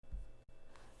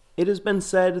It has been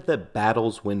said that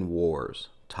battles win wars,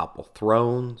 topple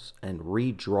thrones, and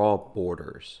redraw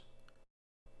borders.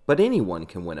 But anyone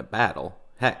can win a battle.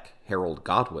 Heck, Harold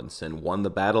Godwinson won the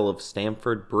Battle of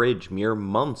Stamford Bridge mere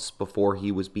months before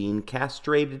he was being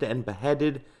castrated and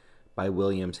beheaded by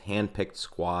William's hand-picked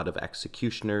squad of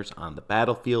executioners on the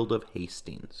battlefield of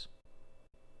Hastings.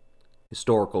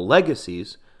 Historical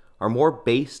legacies are more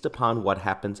based upon what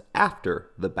happens after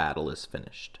the battle is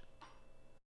finished.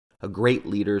 A great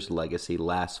leader's legacy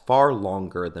lasts far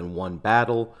longer than one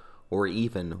battle or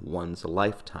even one's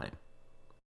lifetime.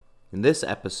 In this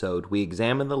episode, we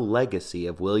examine the legacy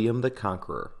of William the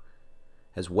Conqueror,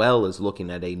 as well as looking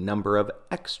at a number of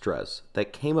extras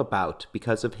that came about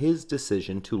because of his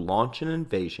decision to launch an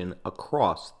invasion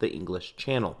across the English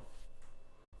Channel.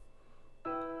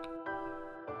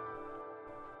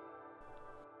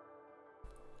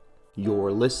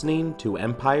 You're listening to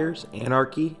Empires,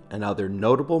 Anarchy, and Other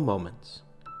Notable Moments,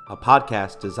 a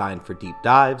podcast designed for deep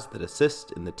dives that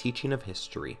assist in the teaching of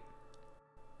history.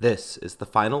 This is the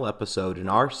final episode in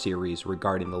our series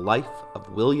regarding the life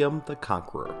of William the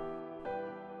Conqueror.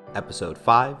 Episode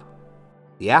 5,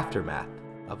 The Aftermath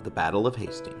of the Battle of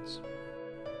Hastings.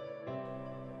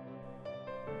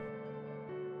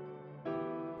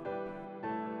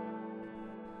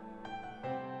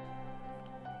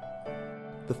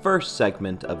 The first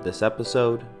segment of this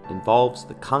episode involves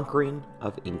the conquering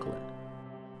of England.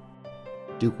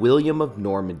 Duke William of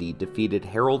Normandy defeated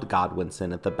Harold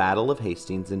Godwinson at the Battle of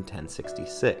Hastings in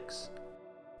 1066,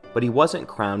 but he wasn't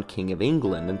crowned King of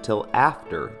England until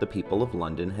after the people of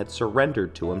London had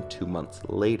surrendered to him 2 months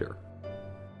later.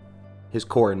 His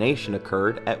coronation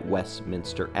occurred at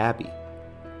Westminster Abbey.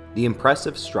 The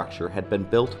impressive structure had been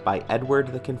built by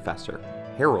Edward the Confessor,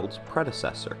 Harold's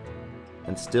predecessor,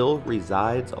 and still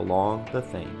resides along the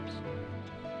Thames.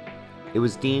 It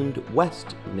was deemed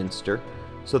Westminster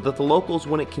so that the locals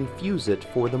wouldn't confuse it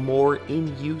for the more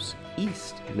in-use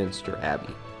Eastminster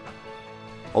Abbey.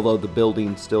 Although the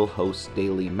building still hosts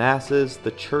daily masses,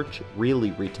 the church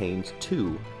really retains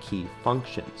two key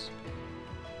functions.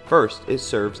 First, it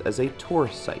serves as a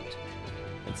tourist site,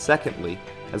 and secondly,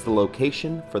 as the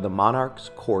location for the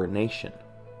monarch's coronation.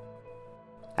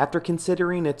 After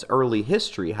considering its early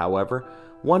history, however,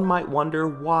 one might wonder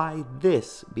why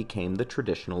this became the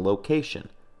traditional location.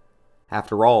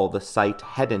 After all, the site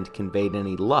hadn't conveyed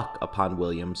any luck upon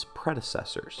William's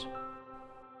predecessors.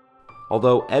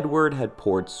 Although Edward had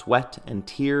poured sweat and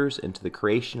tears into the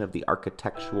creation of the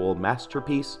architectural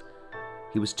masterpiece,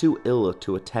 he was too ill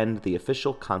to attend the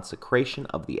official consecration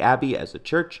of the abbey as a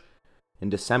church in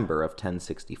December of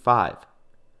 1065.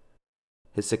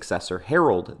 His successor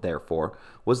Harold, therefore,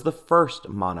 was the first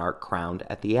monarch crowned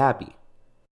at the abbey.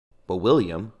 But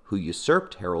William, who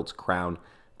usurped Harold's crown,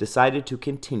 decided to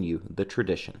continue the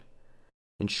tradition,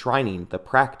 enshrining the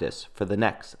practice for the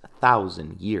next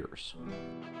 1,000 years.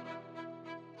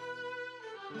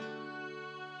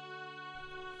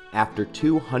 After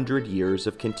 200 years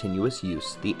of continuous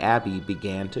use, the abbey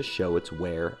began to show its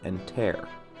wear and tear.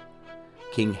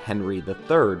 King Henry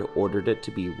III ordered it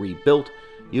to be rebuilt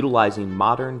utilizing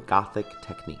modern Gothic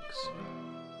techniques.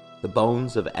 The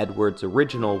bones of Edward's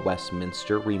original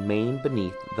Westminster remain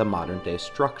beneath the modern-day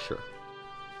structure.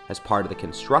 As part of the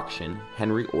construction,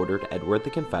 Henry ordered Edward the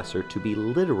Confessor to be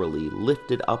literally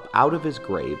lifted up out of his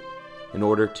grave in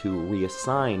order to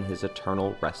reassign his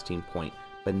eternal resting point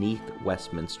beneath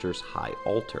Westminster's high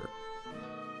altar.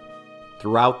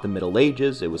 Throughout the Middle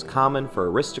Ages, it was common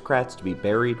for aristocrats to be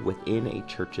buried within a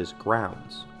church's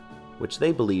grounds, which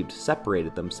they believed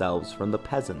separated themselves from the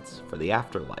peasants for the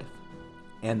afterlife,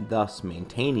 and thus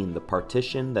maintaining the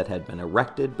partition that had been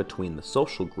erected between the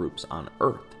social groups on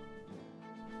Earth.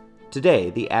 Today,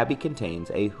 the Abbey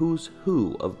contains a who's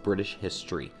who of British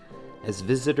history, as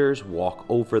visitors walk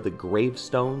over the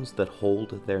gravestones that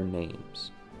hold their names.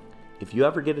 If you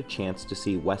ever get a chance to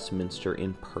see Westminster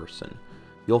in person,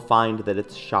 you'll find that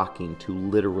it's shocking to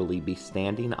literally be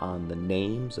standing on the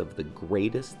names of the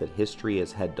greatest that history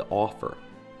has had to offer.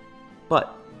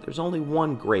 But there's only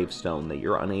one gravestone that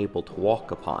you're unable to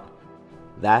walk upon,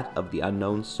 that of the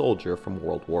unknown soldier from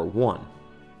World War I,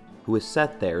 who is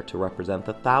set there to represent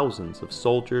the thousands of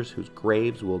soldiers whose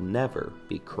graves will never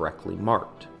be correctly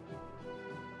marked.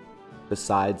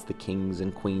 Besides the kings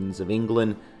and queens of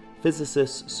England,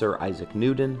 physicist Sir Isaac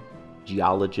Newton,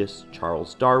 geologist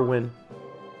Charles Darwin,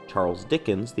 Charles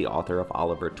Dickens, the author of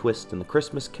Oliver Twist and the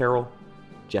Christmas Carol,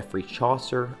 Geoffrey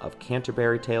Chaucer of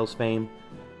Canterbury Tales fame,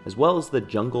 as well as the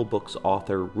Jungle Book's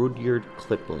author Rudyard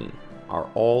Kipling, are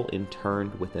all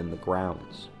interned within the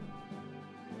grounds.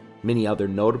 Many other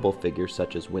notable figures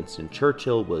such as Winston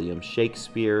Churchill, William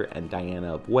Shakespeare, and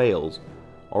Diana of Wales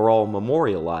are all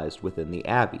memorialized within the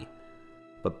abbey,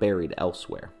 but buried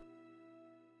elsewhere.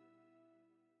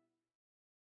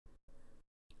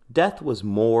 Death was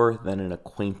more than an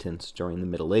acquaintance during the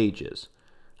Middle Ages,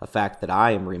 a fact that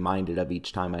I am reminded of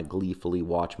each time I gleefully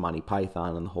watch Monty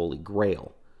Python and the Holy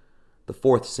Grail. The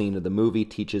fourth scene of the movie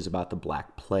teaches about the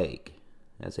Black Plague,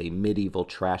 as a medieval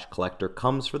trash collector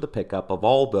comes for the pickup of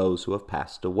all those who have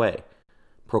passed away,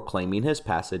 proclaiming his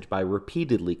passage by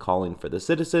repeatedly calling for the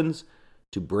citizens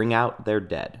to bring out their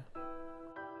dead.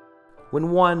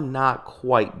 When one not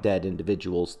quite dead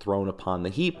individual is thrown upon the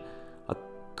heap, a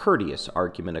courteous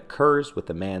argument occurs with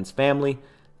the man's family,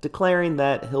 declaring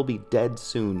that he'll be dead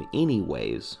soon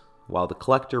anyways, while the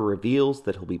collector reveals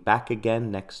that he'll be back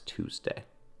again next Tuesday.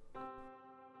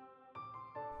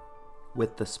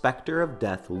 With the specter of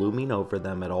death looming over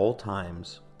them at all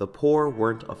times, the poor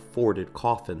weren't afforded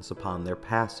coffins upon their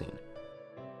passing,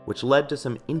 which led to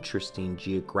some interesting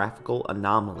geographical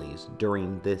anomalies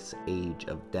during this age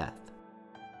of death.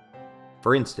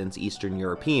 For instance, Eastern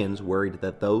Europeans worried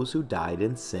that those who died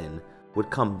in sin would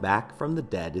come back from the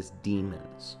dead as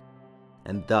demons,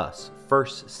 and thus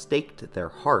first staked their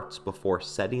hearts before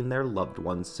setting their loved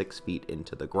ones 6 feet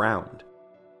into the ground.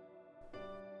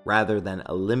 Rather than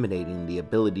eliminating the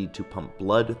ability to pump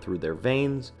blood through their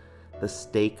veins, the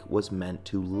stake was meant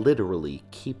to literally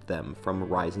keep them from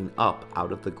rising up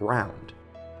out of the ground,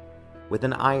 with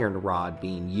an iron rod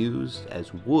being used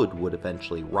as wood would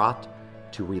eventually rot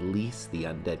to release the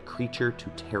undead creature to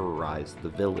terrorize the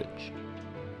village.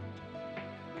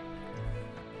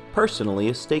 Personally,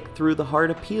 a stake through the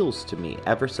heart appeals to me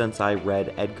ever since I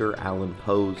read Edgar Allan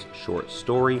Poe's short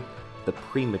story, The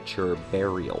Premature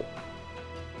Burial.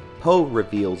 Poe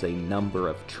reveals a number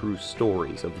of true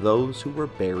stories of those who were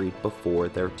buried before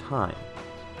their time,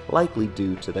 likely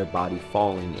due to their body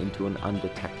falling into an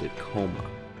undetected coma.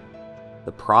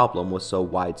 The problem was so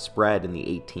widespread in the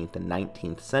 18th and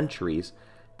 19th centuries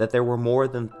that there were more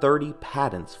than 30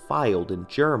 patents filed in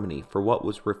Germany for what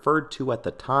was referred to at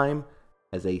the time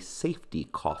as a safety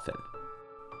coffin.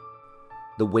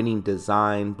 The winning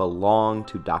design belonged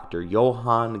to Dr.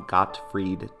 Johann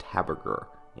Gottfried Taberger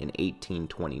in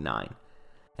 1829,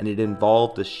 and it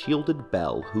involved a shielded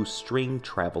bell whose string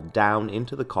traveled down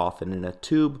into the coffin in a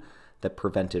tube that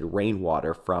prevented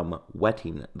rainwater from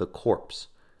wetting the corpse,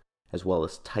 as well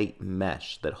as tight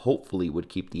mesh that hopefully would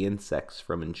keep the insects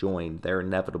from enjoying their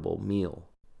inevitable meal.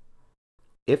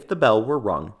 If the bell were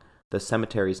rung, the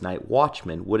cemetery's night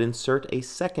watchman would insert a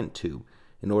second tube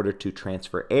in order to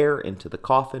transfer air into the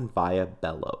coffin via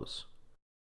bellows,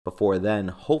 before then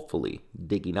hopefully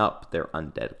digging up their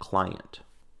undead client.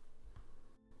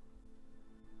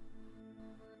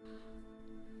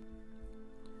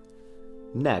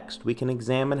 Next, we can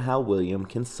examine how William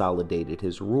consolidated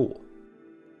his rule.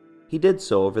 He did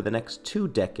so over the next 2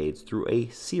 decades through a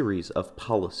series of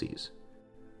policies.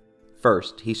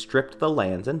 First, he stripped the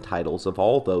lands and titles of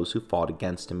all those who fought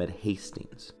against him at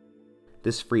Hastings.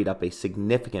 This freed up a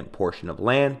significant portion of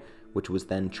land, which was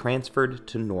then transferred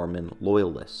to Norman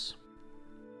loyalists.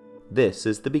 This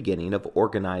is the beginning of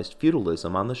organized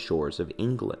feudalism on the shores of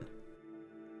England.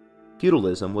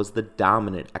 Feudalism was the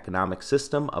dominant economic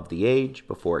system of the age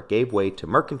before it gave way to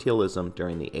mercantilism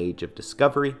during the Age of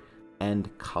Discovery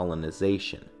and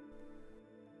colonization.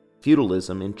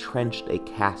 Feudalism entrenched a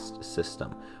caste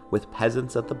system, with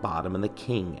peasants at the bottom and the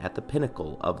king at the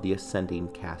pinnacle of the ascending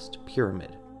caste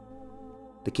pyramid.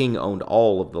 The king owned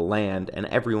all of the land, and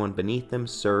everyone beneath him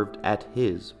served at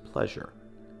his pleasure.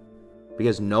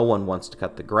 Because no one wants to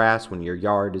cut the grass when your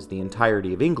yard is the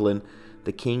entirety of England,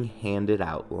 the king handed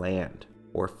out land,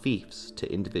 or fiefs,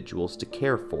 to individuals to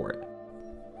care for it.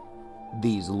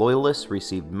 These loyalists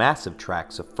received massive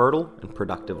tracts of fertile and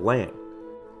productive land,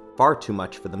 far too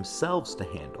much for themselves to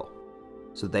handle,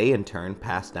 so they in turn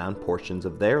passed down portions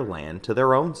of their land to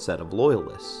their own set of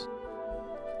loyalists.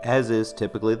 As is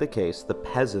typically the case, the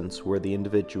peasants were the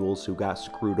individuals who got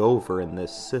screwed over in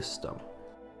this system.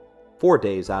 4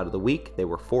 days out of the week, they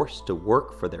were forced to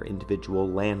work for their individual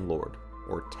landlord,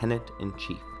 or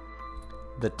tenant-in-chief.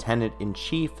 The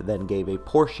tenant-in-chief then gave a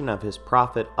portion of his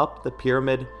profit up the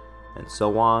pyramid, and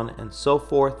so on and so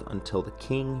forth until the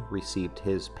king received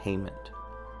his payment.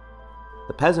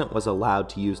 The peasant was allowed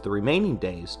to use the remaining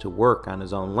days to work on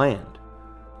his own land,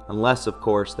 unless, of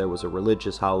course, there was a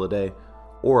religious holiday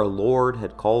or a lord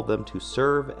had called them to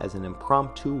serve as an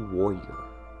impromptu warrior.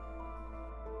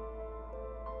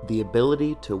 The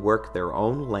ability to work their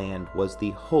own land was the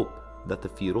hope that the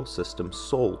feudal system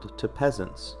sold to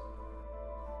peasants.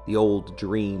 The old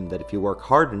dream that if you work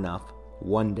hard enough,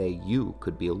 one day you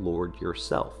could be a lord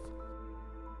yourself.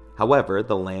 However,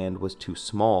 the land was too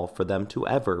small for them to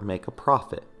ever make a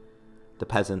profit. The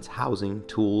peasants' housing,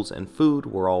 tools, and food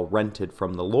were all rented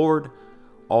from the lord,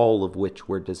 all of which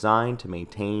were designed to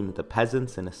maintain the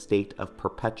peasants in a state of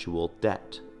perpetual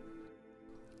debt.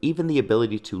 Even the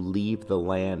ability to leave the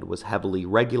land was heavily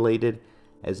regulated,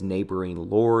 as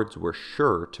neighboring lords were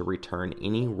sure to return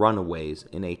any runaways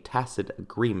in a tacit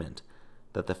agreement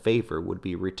that the favor would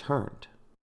be returned.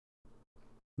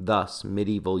 Thus,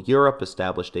 medieval Europe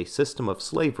established a system of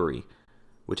slavery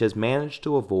which has managed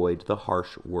to avoid the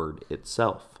harsh word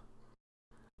itself.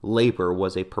 Labor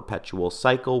was a perpetual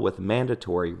cycle with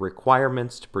mandatory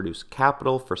requirements to produce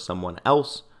capital for someone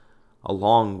else,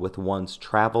 along with one's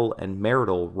travel and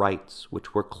marital rights,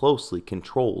 which were closely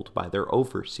controlled by their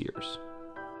overseers.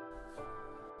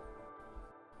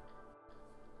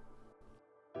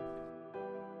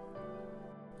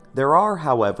 There are,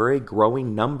 however, a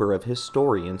growing number of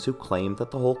historians who claim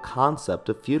that the whole concept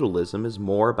of feudalism is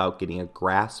more about getting a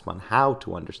grasp on how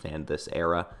to understand this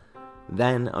era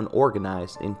than an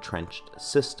organized, entrenched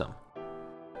system.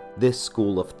 This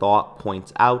school of thought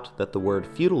points out that the word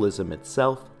feudalism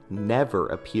itself never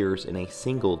appears in a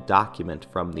single document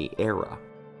from the era.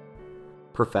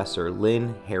 Professor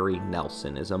Lynn Harry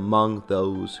Nelson is among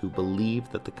those who believe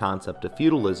that the concept of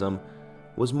feudalism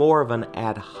was more of an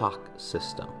ad hoc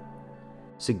system,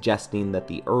 suggesting that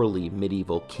the early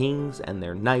medieval kings and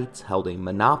their knights held a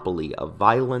monopoly of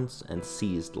violence and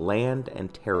seized land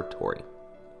and territory.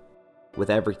 With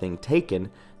everything taken,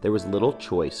 there was little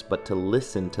choice but to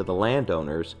listen to the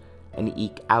landowners and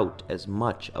eke out as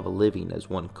much of a living as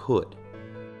one could.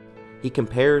 He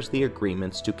compares the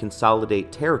agreements to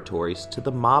consolidate territories to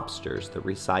the mobsters that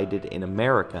resided in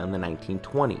America in the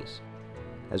 1920s,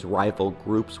 as rival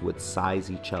groups would size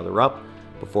each other up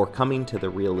before coming to the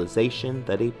realization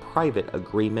that a private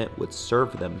agreement would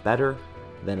serve them better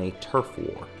than a turf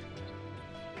war.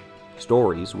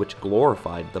 Stories which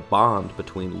glorified the bond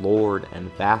between lord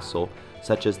and vassal,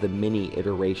 such as the many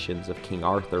iterations of King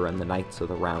Arthur and the Knights of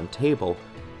the Round Table,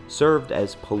 served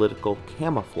as political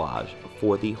camouflage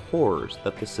for the horrors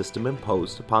that the system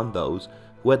imposed upon those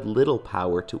who had little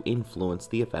power to influence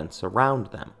the events around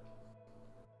them.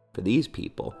 For these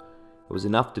people, it was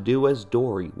enough to do as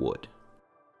Dory would: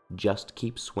 just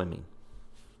keep swimming.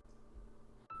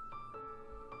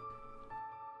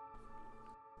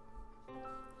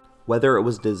 Whether it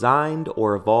was designed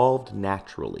or evolved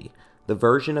naturally, the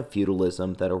version of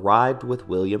feudalism that arrived with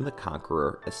William the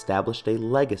Conqueror established a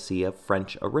legacy of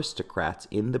French aristocrats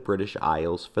in the British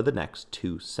Isles for the next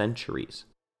 2 centuries.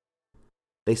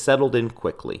 They settled in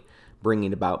quickly,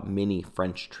 bringing about many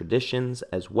French traditions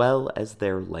as well as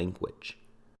their language.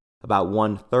 About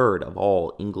 1/3 of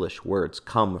all English words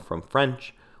come from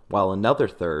French, while another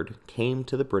third came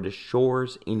to the British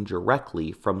shores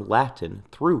indirectly from Latin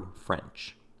through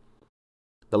French.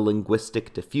 The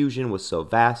linguistic diffusion was so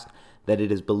vast that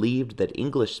it is believed that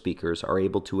English speakers are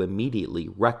able to immediately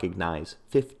recognize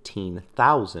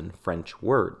 15,000 French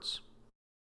words.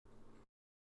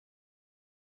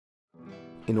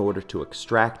 In order to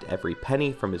extract every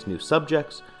penny from his new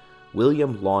subjects,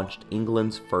 William launched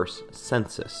England's first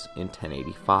census in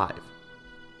 1085.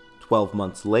 12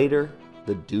 months later,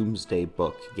 the Domesday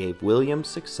Book gave William's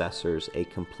successors a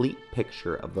complete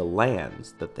picture of the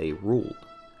lands that they ruled.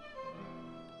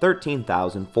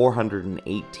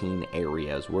 13,418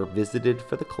 areas were visited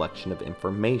for the collection of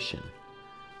information.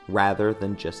 Rather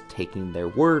than just taking their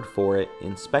word for it,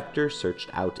 inspectors searched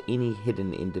out any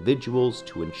hidden individuals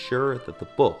to ensure that the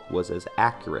book was as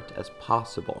accurate as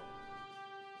possible.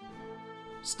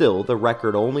 Still, the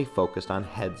record only focused on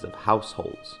heads of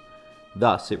households.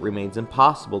 Thus, it remains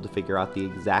impossible to figure out the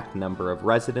exact number of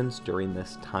residents during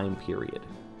this time period.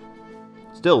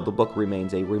 Still, the book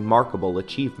remains a remarkable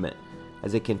achievement,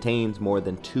 as it contains more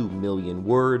than 2 million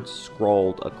words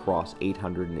scrawled across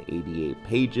 888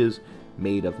 pages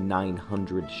made of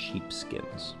 900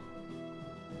 sheepskins.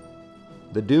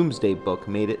 The Domesday Book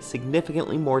made it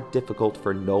significantly more difficult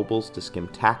for nobles to skim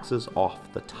taxes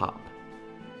off the top.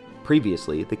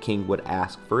 Previously, the king would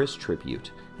ask for his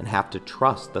tribute and have to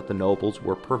trust that the nobles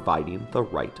were providing the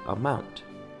right amount.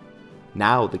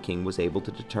 Now the king was able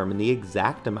to determine the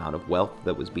exact amount of wealth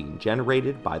that was being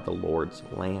generated by the lord's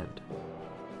land.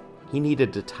 He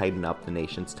needed to tighten up the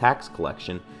nation's tax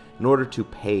collection in order to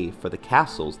pay for the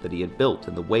castles that he had built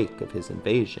in the wake of his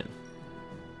invasion.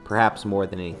 Perhaps more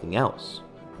than anything else,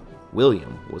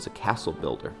 William was a castle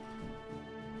builder.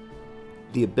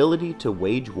 The ability to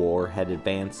wage war had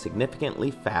advanced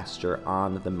significantly faster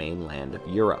on the mainland of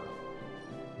Europe.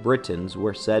 Britons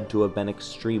were said to have been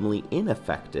extremely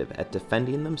ineffective at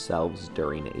defending themselves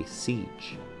during a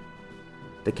siege.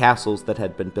 The castles that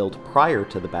had been built prior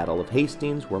to the Battle of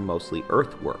Hastings were mostly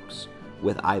earthworks,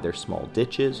 with either small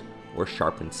ditches or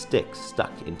sharpened sticks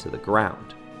stuck into the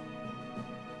ground.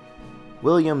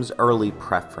 William's early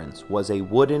preference was a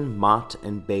wooden motte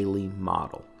and bailey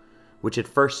model, which had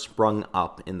first sprung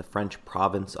up in the French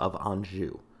province of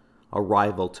Anjou, a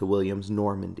rival to William's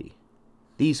Normandy.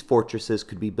 These fortresses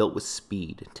could be built with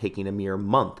speed, taking a mere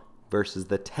month versus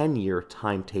the 10-year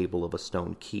timetable of a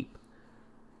stone keep.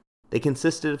 They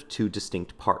consisted of two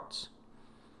distinct parts.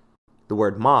 The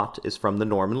word motte is from the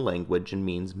Norman language and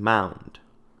means mound.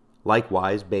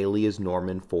 Likewise, bailey is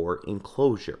Norman for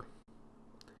enclosure.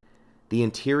 The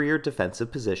interior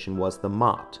defensive position was the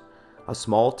motte, a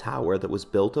small tower that was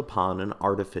built upon an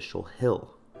artificial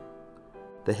hill.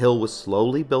 The hill was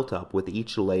slowly built up, with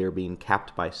each layer being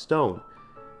capped by stone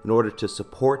in order to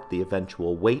support the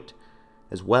eventual weight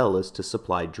as well as to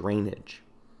supply drainage.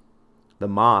 The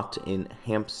motte in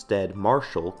Hampstead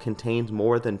Marshall contains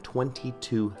more than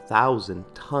 22,000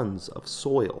 tons of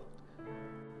soil.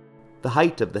 The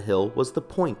height of the hill was the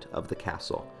point of the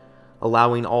castle,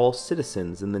 allowing all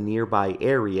citizens in the nearby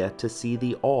area to see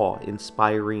the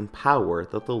awe-inspiring power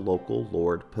that the local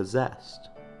lord possessed.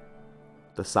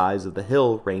 The size of the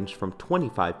hill ranged from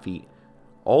 25 feet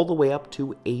all the way up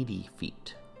to 80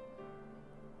 feet.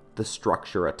 The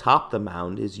structure atop the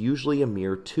mound is usually a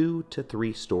mere 2 to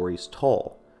 3 stories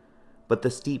tall, but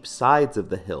the steep sides of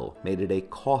the hill made it a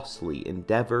costly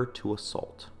endeavor to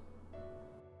assault.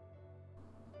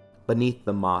 Beneath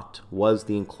the motte was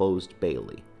the enclosed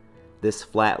bailey. This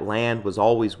flat land was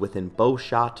always within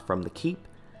bowshot from the keep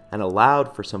and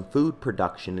allowed for some food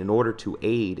production in order to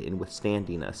aid in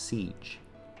withstanding a siege.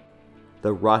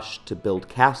 The rush to build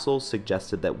castles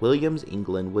suggested that William's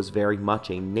England was very much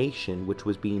a nation which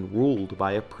was being ruled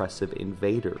by oppressive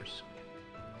invaders.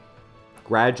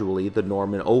 Gradually, the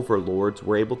Norman overlords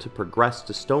were able to progress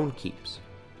to stone keeps.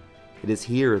 It is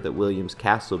here that William's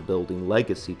castle-building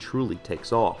legacy truly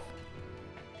takes off.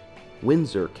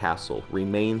 Windsor Castle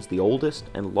remains the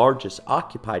oldest and largest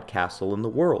occupied castle in the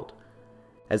world,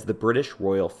 as the British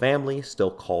royal family still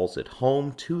calls it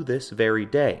home to this very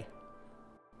day.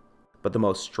 But the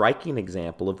most striking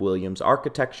example of William's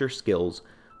architecture skills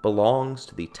belongs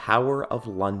to the Tower of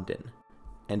London,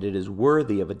 and it is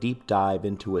worthy of a deep dive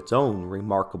into its own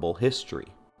remarkable history.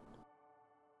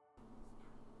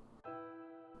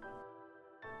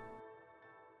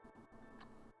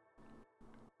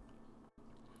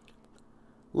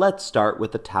 Let's start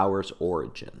with the tower's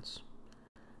origins.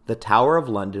 The Tower of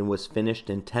London was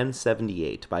finished in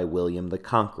 1078 by William the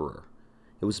Conqueror.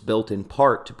 It was built in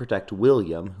part to protect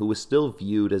William, who was still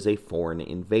viewed as a foreign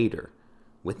invader,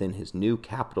 within his new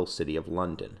capital city of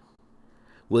London.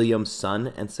 William's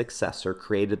son and successor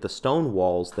created the stone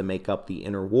walls that make up the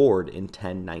inner ward in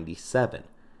 1097,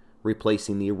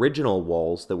 replacing the original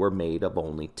walls that were made of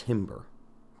only timber.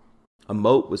 A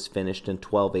moat was finished in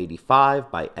 1285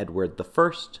 by Edward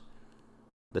I.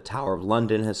 The Tower of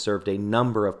London has served a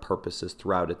number of purposes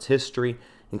throughout its history,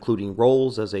 including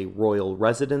roles as a royal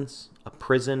residence, a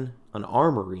prison, an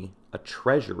armory, a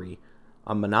treasury,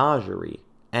 a menagerie,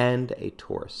 and a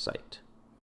tourist site.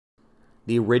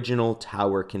 The original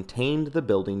tower contained the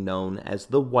building known as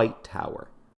the White Tower.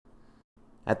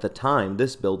 At the time,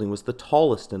 this building was the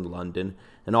tallest in London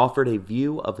and offered a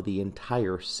view of the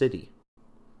entire city.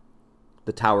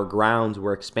 The tower grounds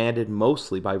were expanded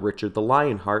mostly by Richard the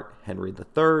Lionheart, Henry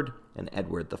III, and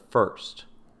Edward I.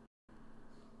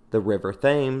 The River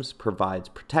Thames provides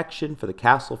protection for the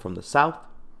castle from the south.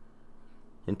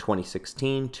 In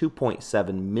 2016,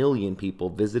 2.7 million people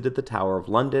visited the Tower of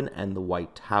London and the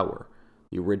White Tower,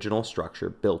 the original structure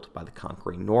built by the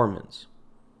conquering Normans.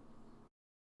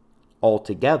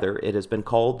 Altogether, it has been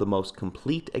called the most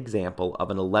complete example of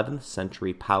an 11th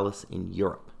century palace in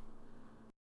Europe.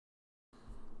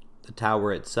 The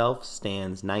tower itself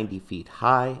stands 90 feet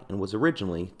high and was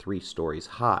originally 3 stories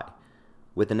high,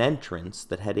 with an entrance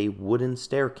that had a wooden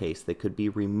staircase that could be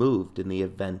removed in the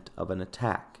event of an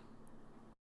attack.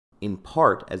 In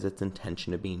part as its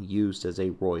intention of being used as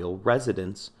a royal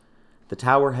residence, the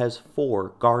tower has 4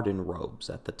 garden robes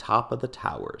at the top of the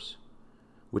towers,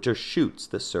 which are chutes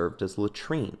that served as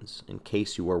latrines, in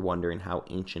case you were wondering how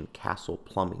ancient castle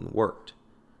plumbing worked.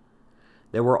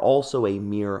 There were also a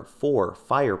mere 4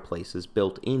 fireplaces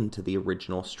built into the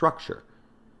original structure,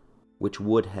 which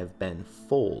would have been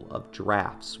full of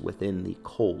drafts within the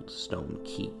cold stone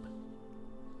keep.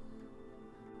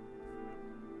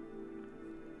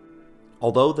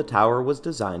 Although the tower was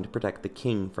designed to protect the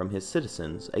king from his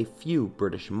citizens, a few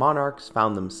British monarchs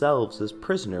found themselves as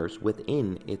prisoners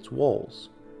within its walls.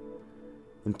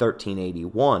 In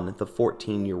 1381, the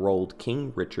 14-year-old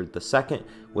King Richard II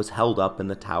was held up in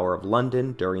the Tower of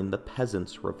London during the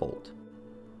Peasants' Revolt.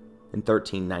 In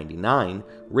 1399,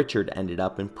 Richard ended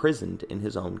up imprisoned in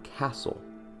his own castle.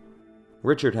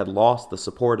 Richard had lost the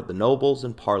support of the nobles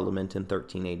and Parliament in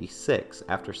 1386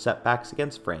 after setbacks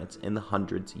against France in the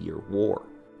Hundred's Year War.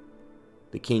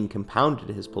 The king compounded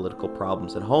his political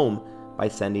problems at home by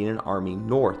sending an army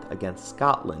north against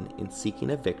Scotland in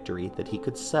seeking a victory that he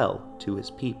could sell to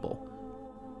his people.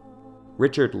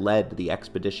 Richard led the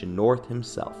expedition north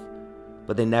himself,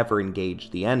 but they never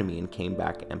engaged the enemy and came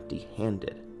back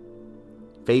empty-handed.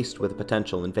 Faced with a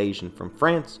potential invasion from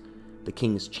France, the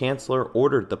king's chancellor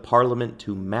ordered the Parliament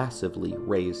to massively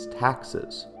raise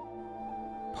taxes.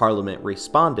 Parliament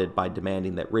responded by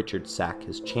demanding that Richard sack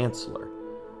his chancellor,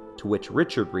 to which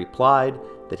Richard replied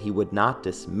that he would not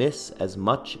dismiss as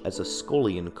much as a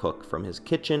scullion cook from his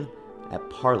kitchen at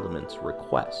Parliament's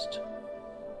request.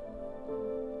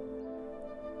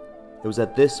 It was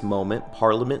at this moment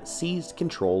Parliament seized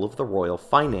control of the royal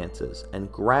finances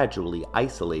and gradually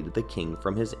isolated the king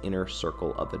from his inner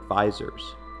circle of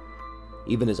advisors.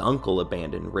 Even his uncle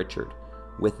abandoned Richard,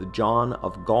 with John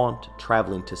of Gaunt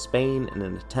traveling to Spain in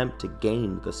an attempt to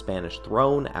gain the Spanish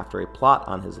throne after a plot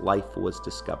on his life was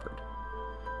discovered.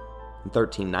 In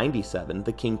 1397,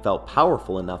 the king felt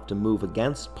powerful enough to move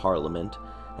against Parliament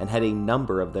and had a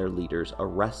number of their leaders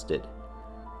arrested.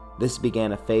 This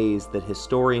began a phase that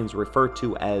historians refer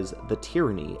to as the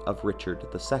tyranny of Richard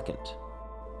II.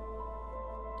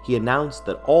 He announced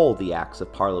that all the acts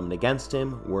of Parliament against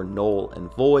him were null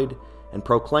and void, and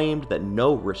proclaimed that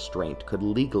no restraint could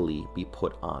legally be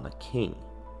put on a king.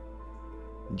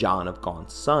 John of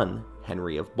Gaunt's son,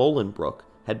 Henry of Bolingbroke,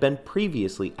 had been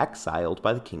previously exiled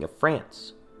by the King of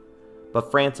France, but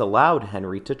France allowed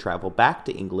Henry to travel back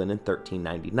to England in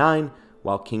 1399,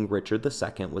 while King Richard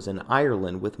II was in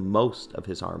Ireland with most of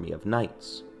his army of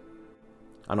knights.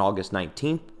 On August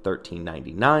 19,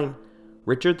 1399,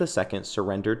 Richard II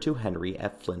surrendered to Henry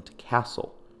at Flint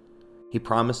Castle. He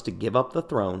promised to give up the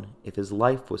throne if his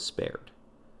life was spared.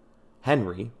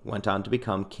 Henry went on to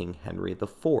become King Henry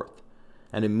IV,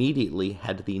 and immediately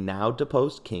had the now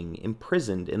deposed king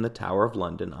imprisoned in the Tower of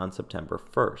London on September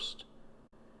 1st.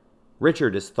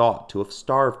 Richard is thought to have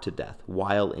starved to death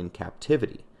while in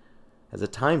captivity, as a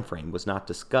time frame was not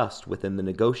discussed within the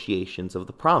negotiations of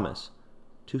the promise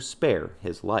to spare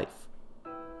his life.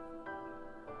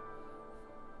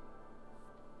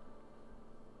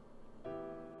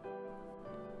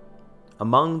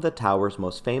 Among the Tower's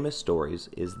most famous stories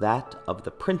is that of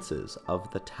the Princes of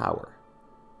the Tower.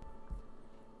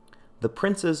 The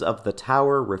Princes of the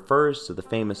Tower refers to the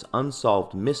famous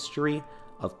unsolved mystery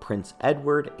of Prince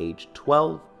Edward, aged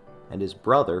 12, and his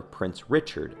brother, Prince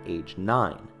Richard, aged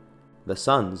 9, the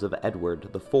sons of Edward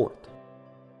IV.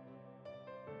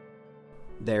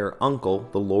 Their uncle,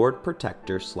 the Lord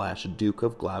Protector / Duke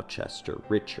of Gloucester,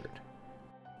 Richard.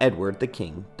 Edward the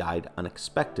King died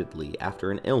unexpectedly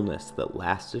after an illness that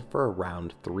lasted for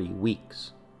around 3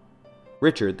 weeks.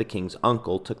 Richard the King's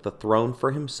uncle took the throne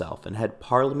for himself and had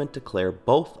Parliament declare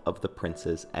both of the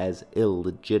princes as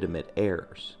illegitimate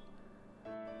heirs.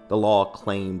 The law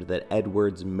claimed that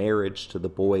Edward's marriage to the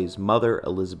boy's mother,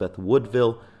 Elizabeth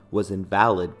Woodville, was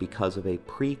invalid because of a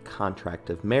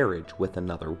pre-contract of marriage with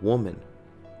another woman.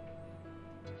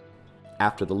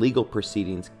 After the legal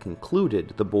proceedings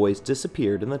concluded, the boys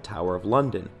disappeared in the Tower of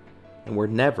London and were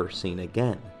never seen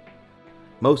again.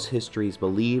 Most histories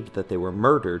believed that they were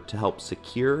murdered to help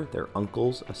secure their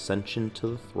uncle's ascension to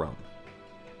the throne.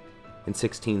 In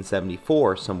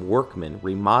 1674, some workmen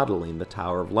remodeling the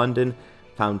Tower of London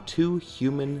found 2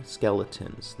 human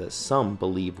skeletons that some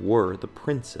believe were the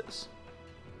princes.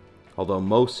 Although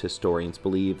most historians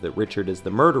believe that Richard is the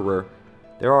murderer,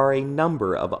 there are a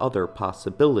number of other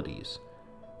possibilities,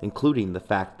 including the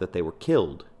fact that they were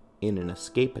killed in an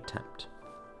escape attempt.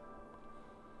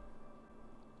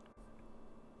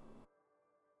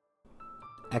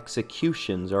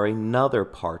 Executions are another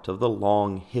part of the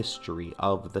long history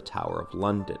of the Tower of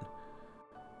London,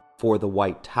 for the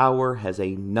White Tower has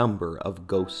a number of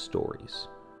ghost stories.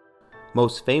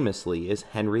 Most famously is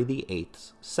Henry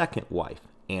VIII's second wife,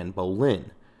 Anne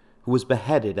Boleyn, who was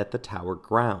beheaded at the Tower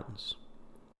grounds.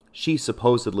 She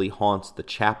supposedly haunts the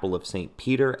chapel of St.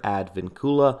 Peter ad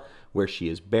Vincula, where she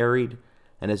is buried,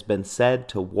 and has been said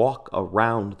to walk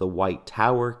around the White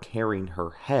Tower carrying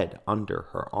her head under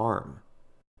her arm.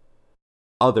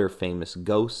 Other famous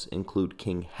ghosts include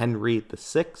King Henry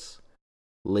VI,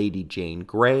 Lady Jane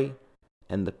Grey,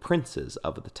 and the Princes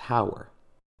of the Tower.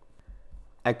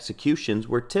 Executions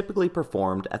were typically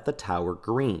performed at the Tower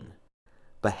Green,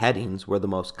 Beheadings were the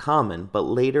most common, but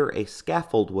later a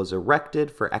scaffold was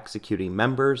erected for executing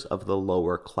members of the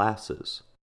lower classes.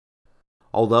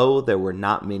 Although there were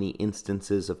not many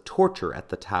instances of torture at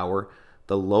the tower,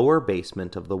 the lower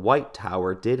basement of the White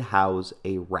Tower did house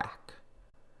a rack.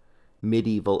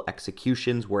 Medieval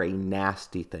executions were a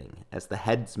nasty thing, as the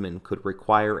headsman could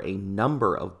require a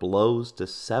number of blows to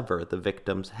sever the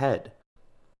victim's head.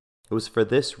 It was for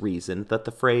this reason that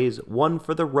the phrase "one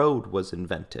for the road" was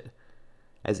invented,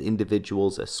 as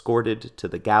individuals escorted to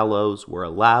the gallows were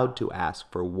allowed to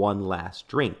ask for one last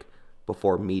drink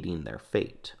before meeting their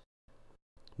fate.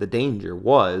 The danger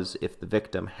was if the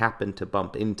victim happened to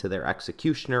bump into their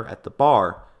executioner at the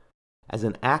bar, as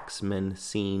an axeman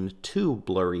seeing two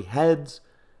blurry heads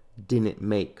didn't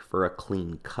make for a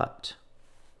clean cut.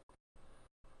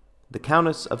 The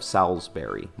Countess of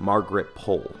Salisbury, Margaret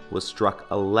Pole, was struck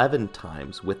 11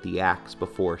 times with the axe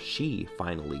before she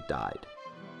finally died.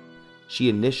 She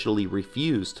initially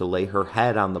refused to lay her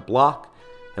head on the block,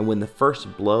 and when the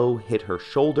first blow hit her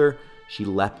shoulder, she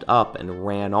leapt up and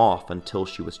ran off until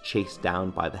she was chased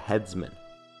down by the headsman.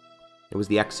 It was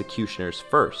the executioner's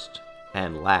first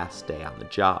and last day on the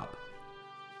job.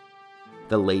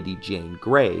 The Lady Jane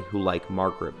Grey, who like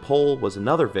Margaret Pole was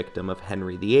another victim of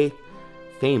Henry VIII,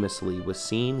 famously was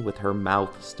seen with her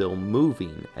mouth still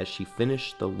moving as she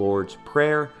finished the Lord's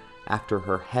Prayer after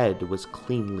her head was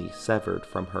cleanly severed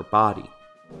from her body.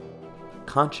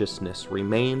 Consciousness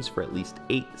remains for at least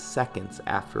 8 seconds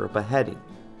after a beheading,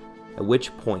 at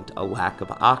which point a lack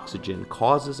of oxygen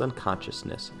causes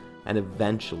unconsciousness and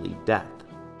eventually death.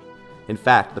 In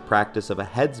fact, the practice of a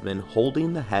headsman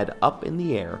holding the head up in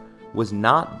the air was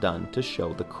not done to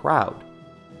show the crowd,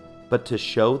 but to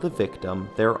show the victim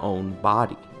their own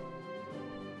body.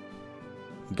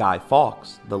 Guy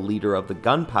Fawkes, the leader of the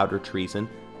gunpowder treason,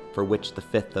 for which the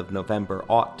 5th of November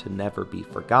ought to never be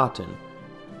forgotten,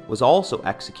 was also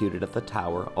executed at the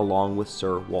Tower along with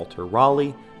Sir Walter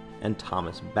Raleigh and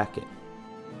Thomas Becket.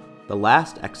 The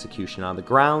last execution on the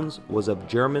grounds was of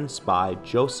German spy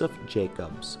Joseph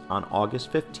Jacobs on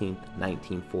August 15,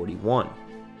 1941.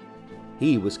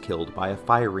 He was killed by a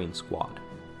firing squad.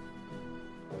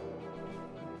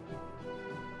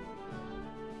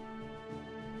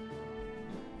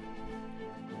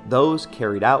 Those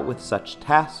carried out with such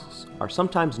tasks are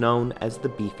sometimes known as the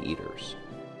Beef Eaters,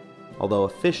 although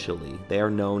officially they are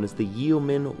known as the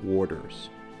Yeoman Warders.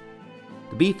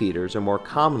 The Beef Eaters are more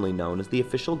commonly known as the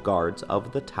official guards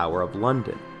of the Tower of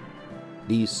London.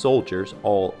 These soldiers,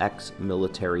 all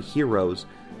ex-military heroes,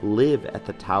 live at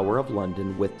the Tower of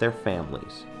London with their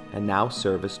families, and now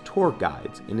serve as tour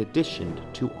guides in addition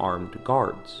to armed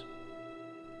guards.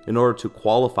 In order to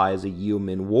qualify as a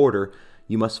Yeoman Warder,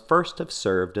 you must first have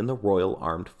served in the Royal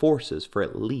Armed Forces for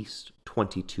at least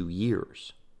 22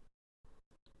 years.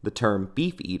 The term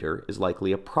beef eater is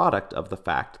likely a product of the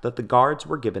fact that the guards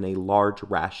were given a large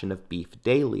ration of beef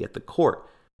daily at the court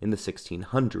in the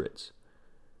 1600s,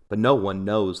 but no one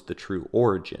knows the true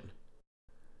origin.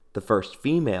 The first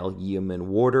female Yeoman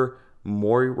Warder,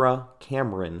 Moira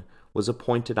Cameron, was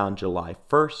appointed on July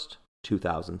 1st,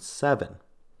 2007.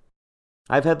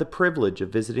 I've had the privilege of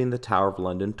visiting the Tower of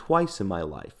London twice in my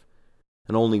life,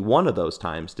 and only one of those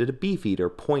times did a beef eater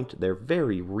point their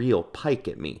very real pike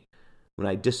at me when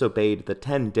I disobeyed the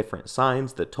 10 different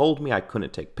signs that told me I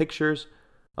couldn't take pictures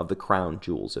of the crown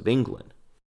jewels of England,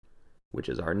 which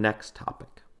is our next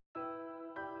topic.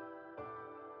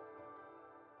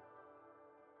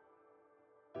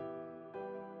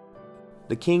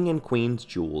 The King and Queen's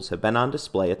jewels have been on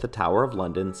display at the Tower of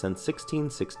London since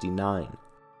 1669.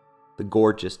 The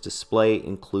gorgeous display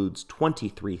includes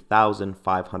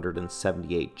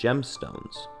 23,578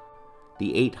 gemstones,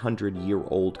 the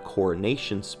 800-year-old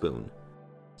coronation spoon,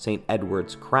 St.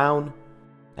 Edward's crown,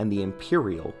 and the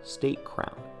imperial state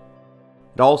crown.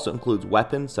 It also includes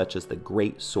weapons such as the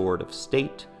Great Sword of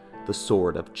State, the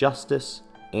Sword of Justice,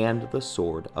 and the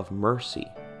Sword of Mercy.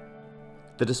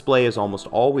 The display is almost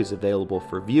always available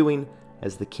for viewing,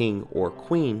 as the king or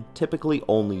queen typically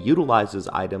only utilizes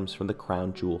items from the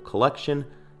crown jewel collection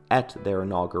at their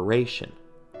inauguration.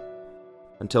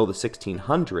 Until the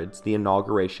 1600s, the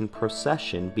inauguration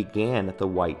procession began at the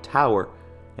White Tower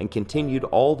and continued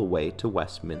all the way to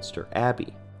Westminster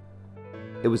Abbey.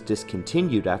 It was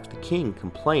discontinued after the king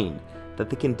complained that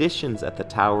the conditions at the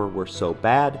tower were so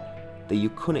bad that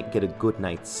you couldn't get a good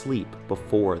night's sleep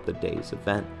before the day's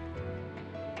event.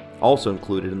 Also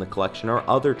included in the collection are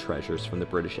other treasures from the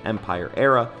British Empire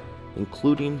era,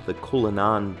 including the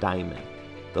Cullinan diamond,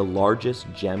 the largest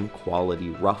gem-quality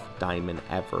rough diamond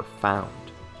ever found.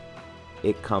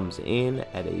 It comes in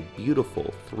at a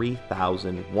beautiful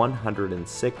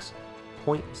 3,106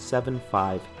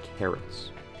 0.75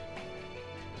 carats.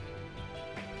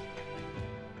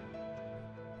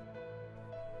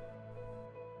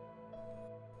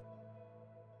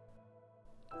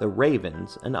 The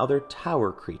ravens and other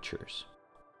tower creatures.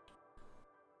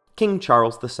 King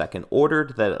Charles II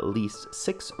ordered that at least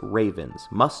 6 ravens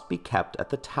must be kept at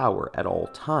the tower at all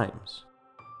times.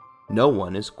 No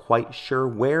one is quite sure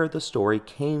where the story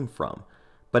came from,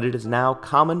 but it is now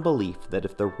common belief that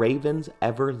if the ravens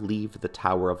ever leave the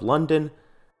Tower of London,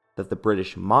 that the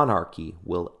British monarchy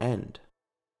will end.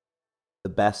 The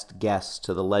best guess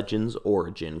to the legend's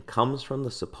origin comes from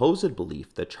the supposed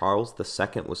belief that Charles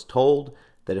II was told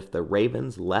that if the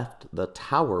ravens left, the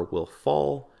tower will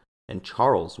fall and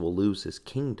Charles will lose his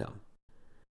kingdom.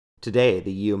 Today,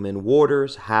 the yeoman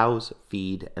warders house,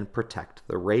 feed, and protect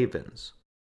the ravens.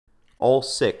 All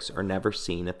 6 are never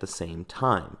seen at the same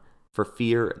time, for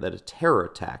fear that a terror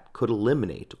attack could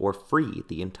eliminate or free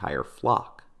the entire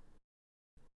flock.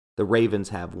 The ravens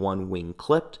have one wing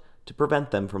clipped to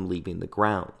prevent them from leaving the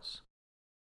grounds.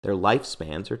 Their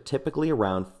lifespans are typically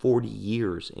around 40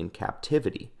 years in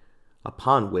captivity,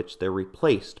 upon which they're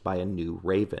replaced by a new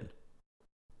raven.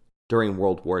 During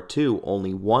World War II,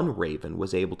 only one raven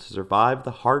was able to survive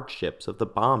the hardships of the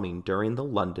bombing during the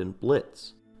London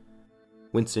Blitz.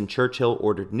 Winston Churchill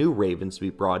ordered new ravens to be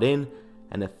brought in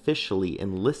and officially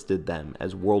enlisted them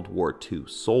as World War II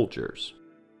soldiers.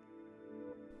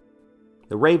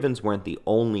 The ravens weren't the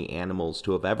only animals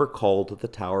to have ever called the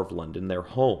Tower of London their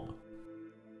home.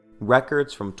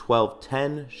 Records from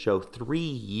 1210 show 3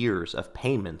 years of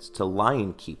payments to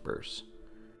lion keepers,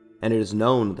 and it is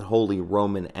known that Holy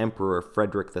Roman Emperor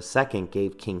Frederick II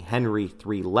gave King Henry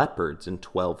 3 leopards in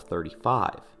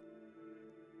 1235.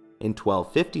 In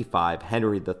 1255,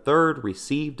 Henry III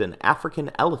received an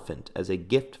African elephant as a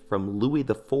gift from Louis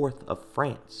IV of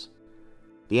France.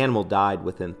 The animal died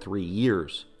within 3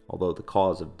 years, although the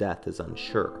cause of death is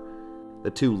unsure. The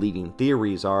 2 leading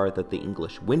theories are that the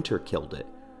English winter killed it,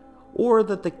 or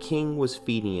that the king was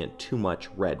feeding it too much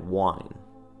red wine.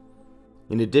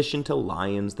 In addition to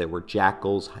lions, there were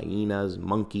jackals, hyenas,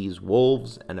 monkeys,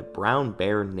 wolves, and a brown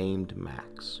bear named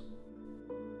Max.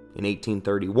 In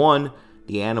 1831,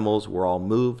 the animals were all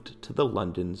moved to the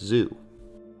London Zoo.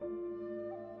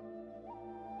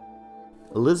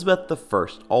 Elizabeth I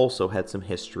also had some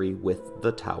history with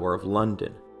the Tower of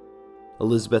London.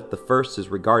 Elizabeth I is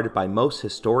regarded by most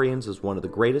historians as one of the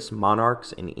greatest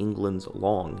monarchs in England's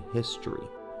long history.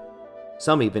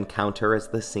 Some even count her as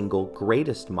the single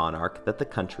greatest monarch that the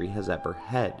country has ever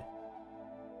had.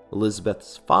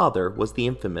 Elizabeth's father was the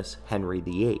infamous Henry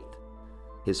VIII.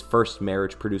 His first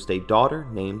marriage produced a daughter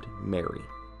named Mary.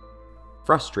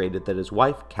 Frustrated that his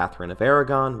wife, Catherine of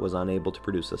Aragon, was unable to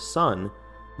produce a son,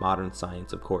 modern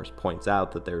science of course points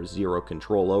out that there is zero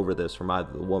control over this from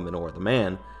either the woman or the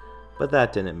man, but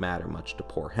that didn't matter much to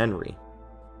poor Henry.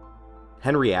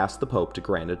 Henry asked the Pope to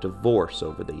grant a divorce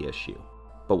over the issue,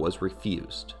 but was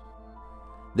refused.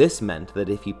 This meant that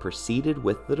if he proceeded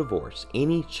with the divorce,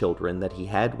 any children that he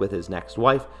had with his next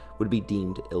wife would be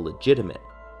deemed illegitimate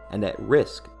and at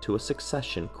risk to a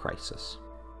succession crisis.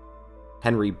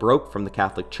 Henry broke from the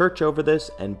Catholic Church over this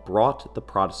and brought the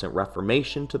Protestant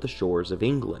Reformation to the shores of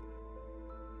England.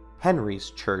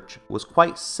 Henry's church was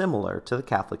quite similar to the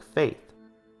Catholic faith,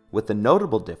 with the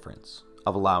notable difference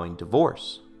of allowing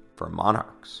divorce for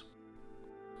monarchs.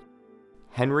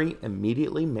 Henry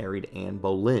immediately married Anne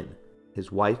Boleyn,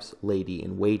 his wife's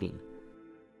lady-in-waiting.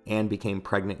 Anne became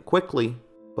pregnant quickly,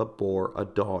 but bore a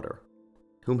daughter,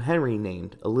 whom Henry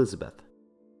named Elizabeth.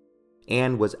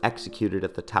 Anne was executed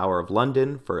at the Tower of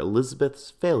London for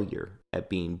Elizabeth's failure at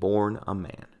being born a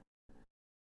man.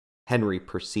 Henry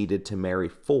proceeded to marry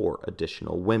 4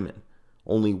 additional women,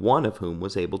 only one of whom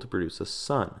was able to produce a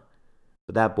son,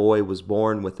 but that boy was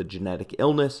born with a genetic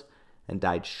illness and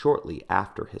died shortly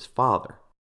after his father,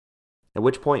 at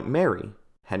which point Mary,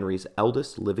 Henry's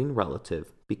eldest living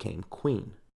relative, became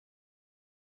queen.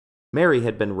 Mary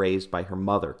had been raised by her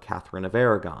mother, Catherine of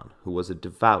Aragon, who was a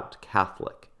devout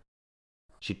Catholic.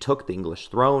 She took the English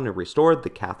throne and restored the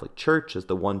Catholic Church as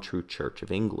the one true Church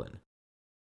of England.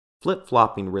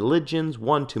 Flip-flopping religions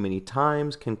one too many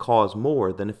times can cause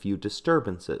more than a few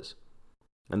disturbances,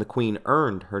 and the Queen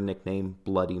earned her nickname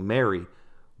Bloody Mary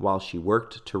while she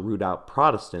worked to root out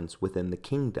Protestants within the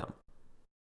kingdom.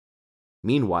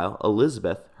 Meanwhile,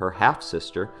 Elizabeth, her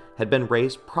half-sister, had been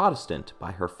raised Protestant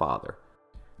by her father.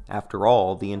 After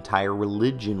all, the entire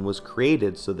religion was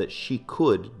created so that she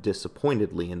could,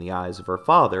 disappointedly in the eyes of her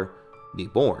father, be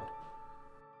born.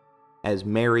 As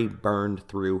Mary burned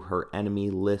through her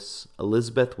enemy lists,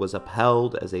 Elizabeth was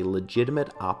upheld as a legitimate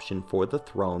option for the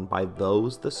throne by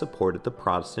those that supported the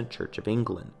Protestant Church of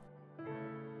England.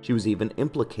 She was even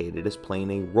implicated as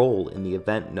playing a role in the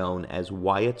event known as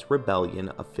Wyatt's Rebellion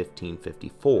of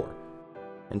 1554,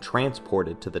 and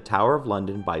transported to the Tower of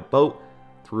London by boat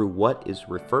through what is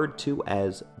referred to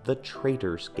as the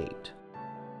Traitor's Gate.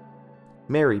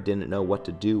 Mary didn't know what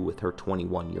to do with her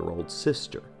 21-year-old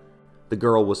sister. The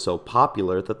girl was so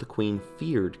popular that the Queen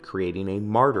feared creating a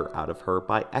martyr out of her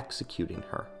by executing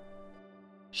her.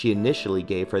 She initially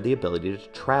gave her the ability to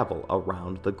travel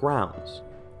around the grounds.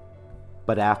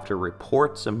 But after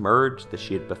reports emerged that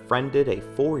she had befriended a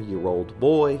 4-year-old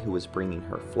boy who was bringing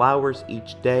her flowers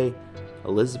each day,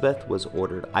 Elizabeth was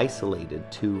ordered isolated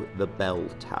to the Bell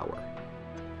Tower.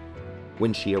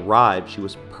 When she arrived, she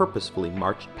was purposefully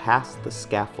marched past the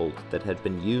scaffold that had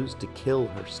been used to kill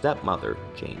her stepmother,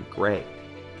 Jane Grey.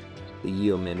 The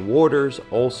yeoman warders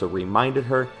also reminded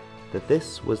her that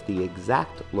this was the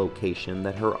exact location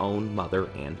that her own mother,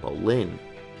 Anne Boleyn,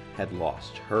 had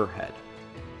lost her head.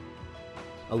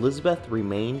 Elizabeth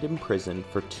remained imprisoned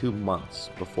for 2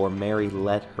 months before Mary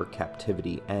let her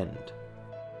captivity end.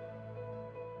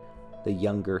 The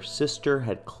younger sister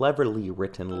had cleverly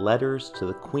written letters to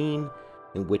the Queen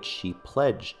in which she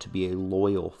pledged to be a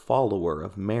loyal follower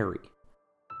of Mary,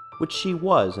 which she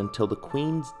was until the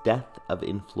Queen's death of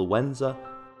influenza,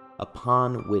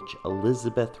 upon which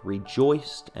Elizabeth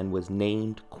rejoiced and was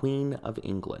named Queen of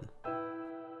England.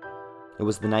 It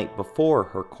was the night before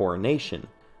her coronation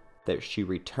that she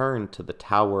returned to the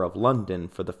Tower of London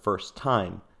for the first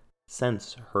time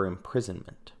since her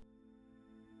imprisonment.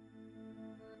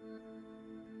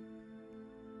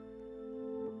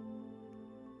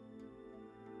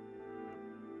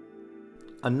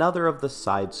 Another of the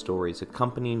side stories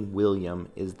accompanying William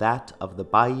is that of the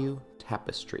Bayeux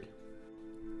Tapestry.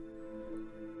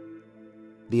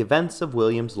 The events of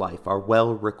William's life are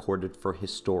well recorded for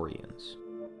historians.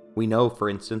 We know, for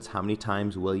instance, how many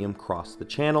times William crossed the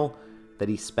Channel, that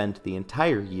he spent the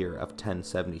entire year of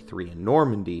 1073 in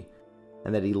Normandy,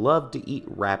 and that he loved to eat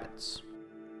rabbits.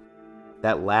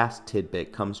 That last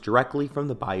tidbit comes directly from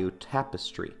the Bayeux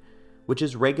Tapestry, which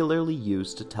is regularly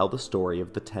used to tell the story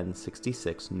of the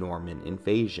 1066 Norman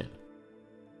invasion.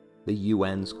 The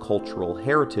UN's Cultural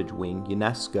Heritage Wing,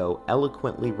 UNESCO,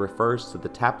 eloquently refers to the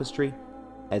tapestry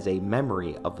as a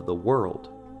memory of the world.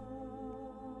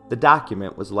 The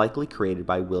document was likely created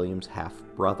by William's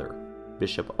half-brother,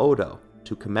 Bishop Odo,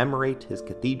 to commemorate his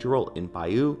cathedral in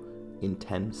Bayeux in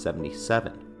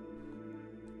 1077.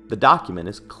 The document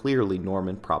is clearly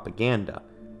Norman propaganda,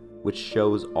 which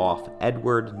shows off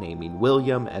Edward naming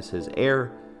William as his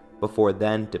heir, before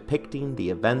then depicting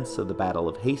the events of the Battle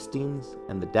of Hastings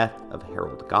and the death of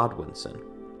Harold Godwinson.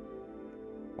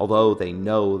 Although they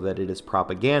know that it is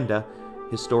propaganda,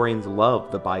 historians love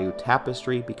the Bayeux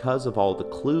Tapestry because of all the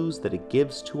clues that it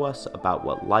gives to us about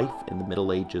what life in the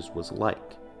Middle Ages was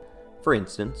like. For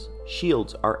instance,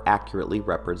 shields are accurately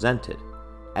represented,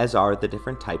 as are the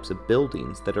different types of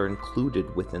buildings that are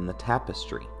included within the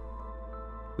tapestry.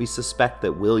 We suspect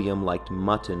that William liked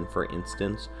mutton, for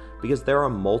instance, because there are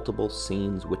multiple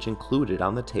scenes which included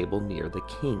on the table near the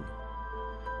king.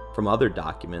 From other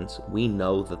documents, we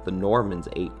know that the Normans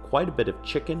ate quite a bit of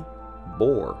chicken,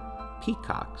 boar,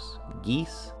 peacocks,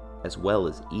 geese, as well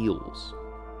as eels.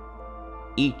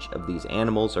 Each of these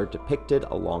animals are depicted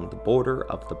along the border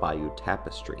of the Bayeux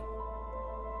Tapestry.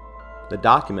 The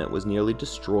document was nearly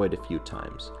destroyed a few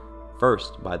times,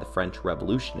 first by the French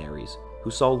revolutionaries, who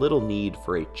saw little need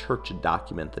for a church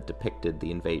document that depicted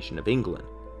the invasion of England.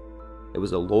 It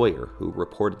was a lawyer who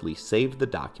reportedly saved the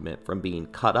document from being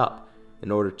cut up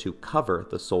in order to cover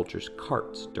the soldiers'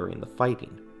 carts during the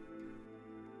fighting.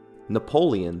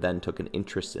 Napoleon then took an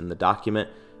interest in the document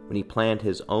when he planned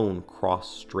his own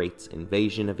cross-straits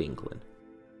invasion of England.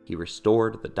 He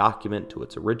restored the document to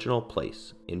its original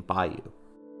place in Bayeux.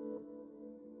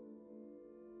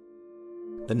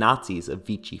 The Nazis of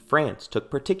Vichy, France took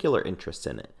particular interest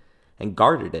in it and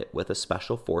guarded it with a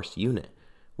special force unit,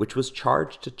 which was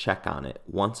charged to check on it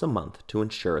once a month to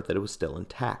ensure that it was still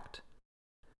intact.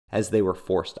 As they were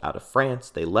forced out of France,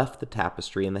 they left the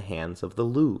tapestry in the hands of the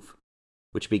Louvre,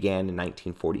 which began in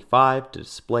 1945 to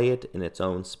display it in its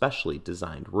own specially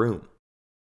designed room.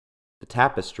 The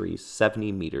tapestry is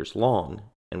 70 meters long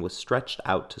and was stretched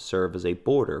out to serve as a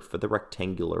border for the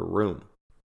rectangular room.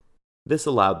 This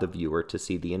allowed the viewer to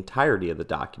see the entirety of the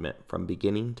document from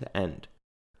beginning to end,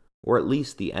 or at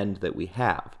least the end that we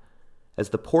have, as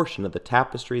the portion of the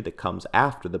tapestry that comes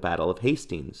after the Battle of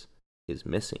Hastings is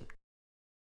missing.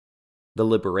 The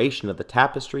liberation of the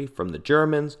tapestry from the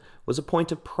Germans was a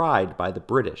point of pride by the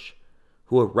British,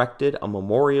 who erected a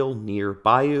memorial near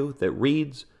Bayeux that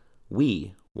reads,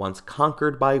 "We, once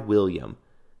conquered by William,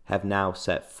 have now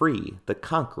set free the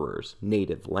conqueror's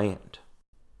native land."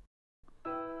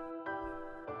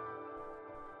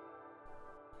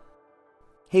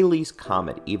 Halley's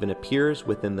Comet even appears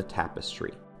within the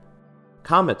tapestry.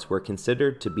 Comets were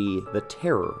considered to be the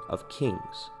terror of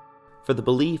kings, for the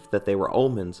belief that they were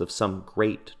omens of some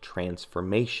great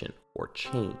transformation or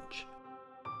change.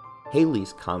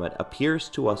 Halley's Comet appears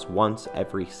to us once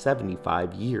every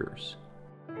 75 years.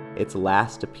 Its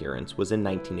last appearance was in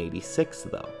 1986,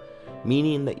 though,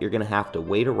 meaning that you're going to have to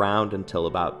wait around until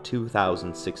about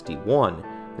 2061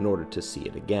 in order to see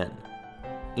it again.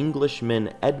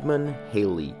 Englishman Edmund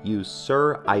Halley used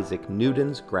Sir Isaac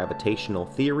Newton's gravitational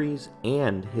theories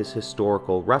and his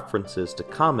historical references to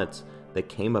comets that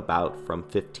came about from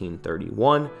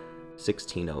 1531,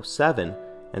 1607,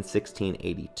 and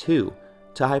 1682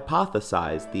 to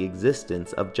hypothesize the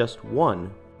existence of just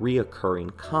one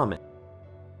reoccurring comet.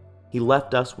 He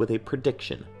left us with a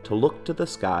prediction to look to the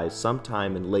skies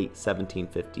sometime in late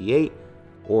 1758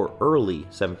 or early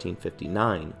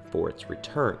 1759 for its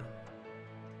return.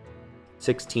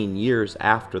 16 years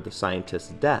after the scientist's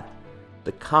death,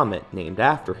 the comet named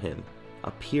after him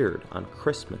appeared on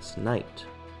Christmas night.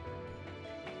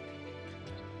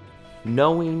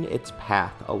 Knowing its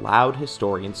path allowed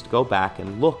historians to go back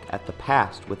and look at the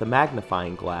past with a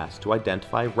magnifying glass to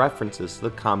identify references to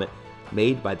the comet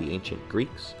made by the ancient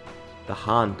Greeks, the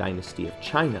Han Dynasty of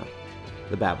China,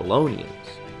 the Babylonians,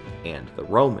 and the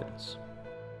Romans.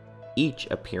 Each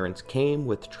appearance came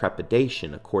with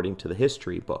trepidation according to the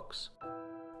history books.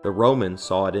 The Romans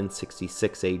saw it in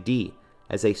 66 AD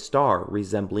as a star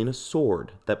resembling a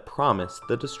sword that promised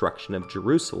the destruction of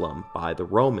Jerusalem by the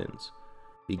Romans,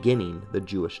 beginning the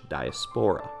Jewish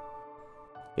diaspora.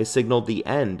 It signaled the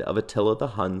end of Attila the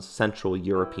Hun's Central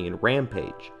European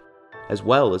rampage, as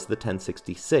well as the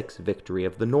 1066 victory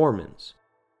of the Normans.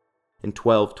 In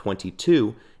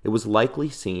 1222, it was likely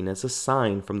seen as a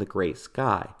sign from the great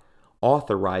sky,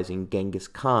 authorizing Genghis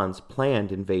Khan's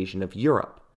planned invasion of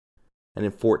Europe. And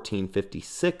in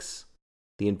 1456,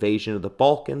 the invasion of the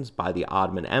Balkans by the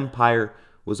Ottoman Empire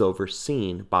was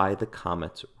overseen by the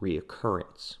comet's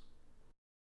reoccurrence.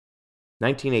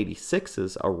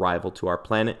 1986's arrival to our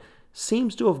planet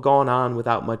seems to have gone on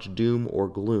without much doom or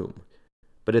gloom,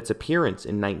 but its appearance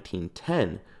in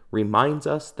 1910 reminds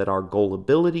us that our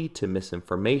gullibility to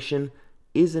misinformation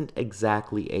isn't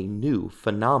exactly a new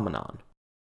phenomenon.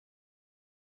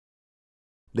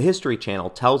 The History Channel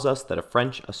tells us that a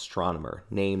French astronomer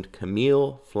named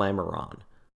Camille Flammarion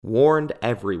warned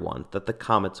everyone that the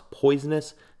comet's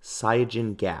poisonous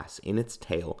cyanogen gas in its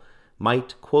tail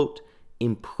might, quote,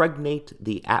 impregnate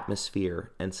the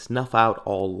atmosphere and snuff out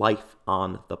all life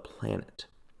on the planet.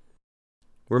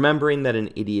 Remembering that an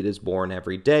idiot is born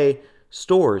every day,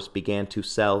 stores began to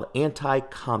sell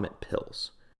anti-comet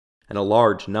pills, and a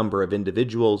large number of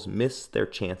individuals missed their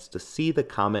chance to see the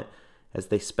comet as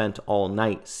they spent all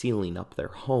night sealing up their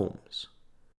homes.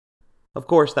 Of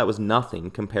course, that was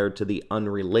nothing compared to the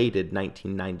unrelated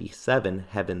 1997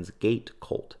 Heaven's Gate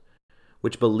cult,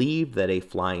 which believed that a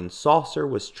flying saucer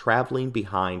was traveling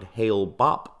behind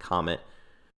Hale-Bopp comet,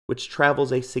 which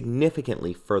travels a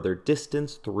significantly further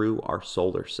distance through our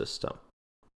solar system.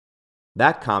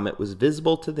 That comet was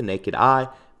visible to the naked eye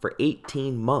for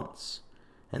 18 months,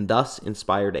 and thus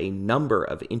inspired a number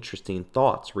of interesting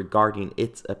thoughts regarding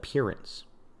its appearance.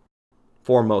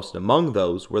 Foremost among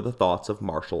those were the thoughts of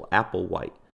Marshall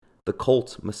Applewhite, the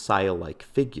cult's messiah-like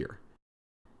figure.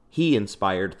 He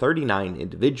inspired 39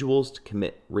 individuals to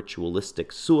commit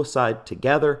ritualistic suicide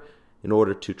together in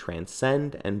order to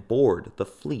transcend and board the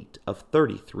fleet of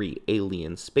 33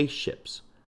 alien spaceships,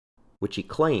 which he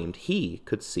claimed he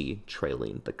could see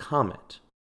trailing the comet.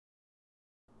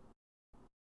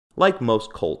 Like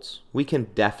most cults, we can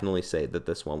definitely say that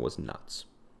this one was nuts,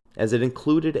 as it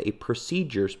included a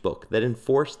procedures book that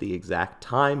enforced the exact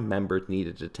time members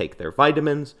needed to take their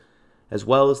vitamins, as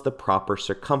well as the proper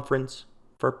circumference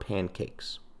for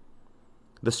pancakes.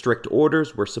 The strict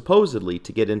orders were supposedly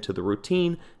to get into the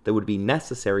routine that would be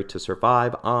necessary to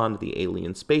survive on the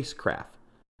alien spacecraft.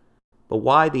 But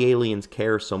why the aliens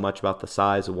care so much about the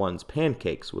size of one's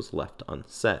pancakes was left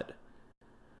unsaid.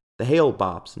 The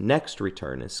Hale-Bopp's next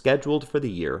return is scheduled for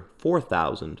the year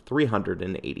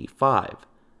 4385.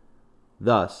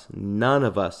 Thus, none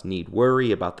of us need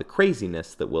worry about the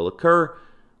craziness that will occur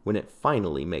when it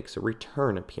finally makes a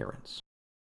return appearance.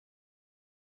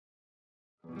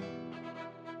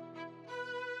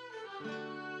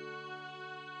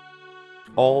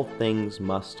 all things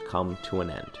must come to an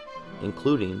end,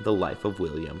 including the life of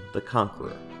William the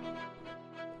Conqueror.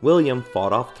 William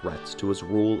fought off threats to his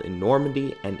rule in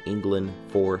Normandy and England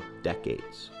for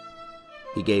decades.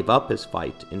 He gave up his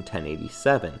fight in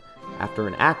 1087 after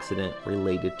an accident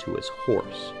related to his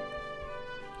horse.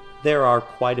 There are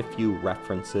quite a few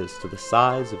references to the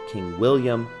size of King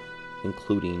William,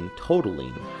 including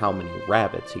totaling how many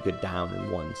rabbits he could down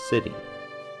in one sitting.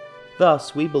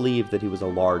 Thus, we believe that he was a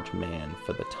large man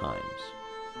for the times,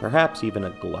 perhaps even a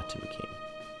glutton king.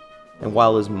 And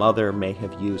while his mother may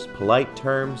have used polite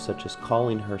terms such as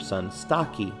calling her son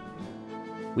stocky,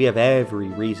 we have every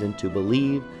reason to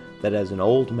believe that as an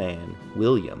old man,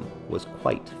 William was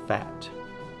quite fat.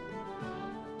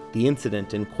 The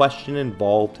incident in question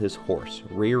involved his horse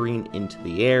rearing into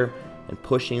the air and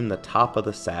pushing the top of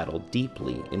the saddle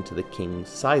deeply into the king's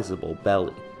sizable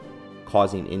belly,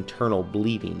 causing internal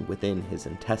bleeding within his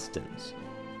intestines.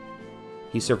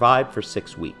 He survived for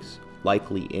 6 weeks,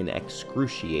 likely in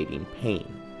excruciating pain,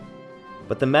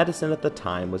 but the medicine at the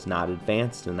time was not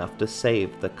advanced enough to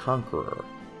save the conqueror.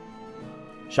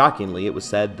 Shockingly, it was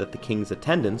said that the king's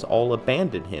attendants all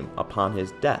abandoned him upon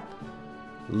his death,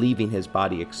 leaving his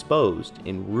body exposed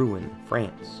in Rouen,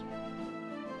 France.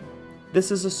 This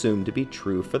is assumed to be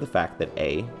true for the fact that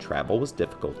A. travel was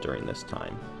difficult during this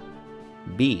time,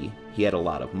 B. he had a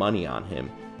lot of money on him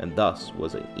and thus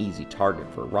was an easy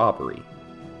target for robbery,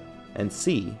 and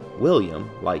C. William,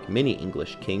 like many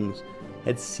English kings,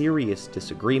 had serious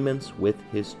disagreements with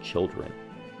his children.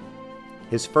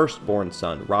 His firstborn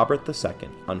son, Robert II,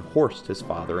 unhorsed his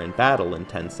father in battle in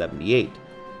 1078,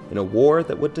 in a war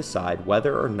that would decide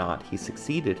whether or not he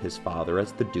succeeded his father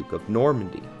as the Duke of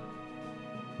Normandy.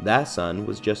 That son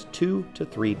was just 2 to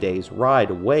 3 days'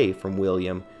 ride away from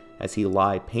William as he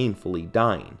lay painfully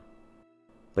dying,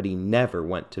 but he never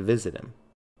went to visit him.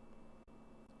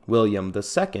 William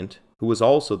II, who was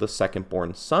also the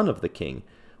second-born son of the king,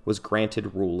 was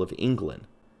granted rule of England,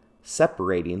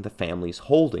 separating the family's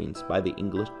holdings by the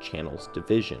English Channel's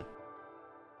division.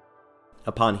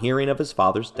 Upon hearing of his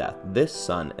father's death, this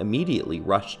son immediately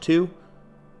rushed to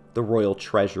the royal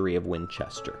treasury of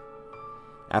Winchester.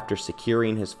 After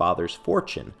securing his father's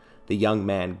fortune, the young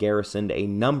man garrisoned a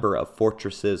number of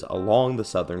fortresses along the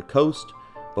southern coast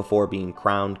before being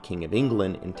crowned King of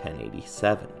England in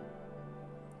 1087.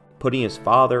 Putting his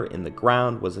father in the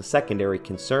ground was a secondary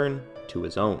concern to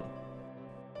his own.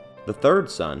 The third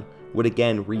son would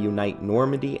again reunite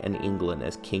Normandy and England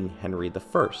as King Henry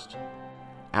I,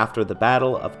 after the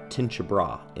Battle of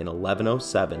Tinchebras in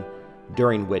 1107,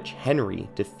 during which Henry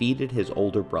defeated his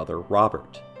older brother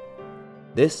Robert.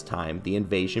 This time, the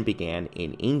invasion began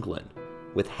in England,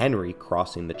 with Henry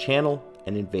crossing the Channel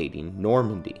and invading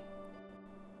Normandy.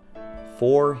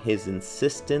 For his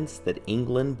insistence that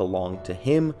England belonged to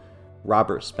him,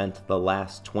 Robert spent the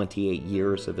last 28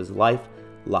 years of his life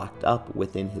locked up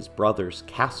within his brother's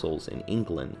castles in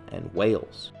England and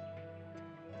Wales.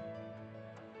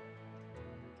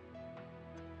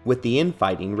 With the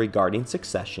infighting regarding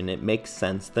succession, it makes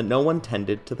sense that no one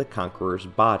tended to the conqueror's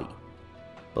body.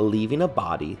 Believing a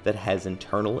body that has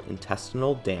internal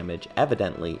intestinal damage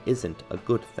evidently isn't a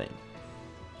good thing.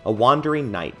 A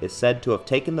wandering knight is said to have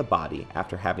taken the body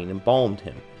after having embalmed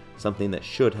him, something that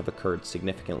should have occurred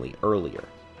significantly earlier.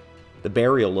 The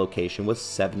burial location was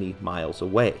 70 miles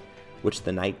away, which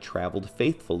the knight traveled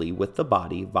faithfully with the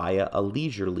body via a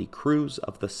leisurely cruise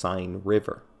of the Seine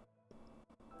River.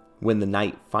 When the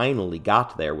knight finally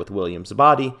got there with William's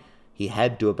body, he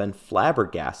had to have been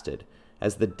flabbergasted,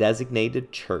 as the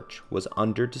designated church was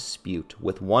under dispute,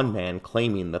 with one man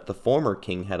claiming that the former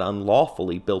king had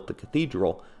unlawfully built the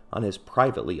cathedral on his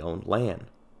privately owned land.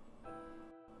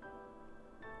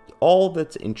 All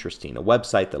That's Interesting, a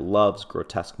website that loves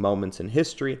grotesque moments in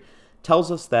history,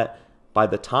 tells us that by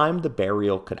the time the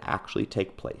burial could actually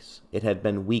take place, it had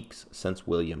been weeks since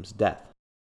William's death.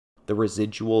 The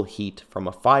residual heat from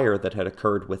a fire that had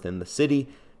occurred within the city,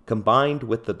 combined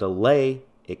with the delay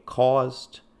it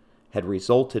caused, had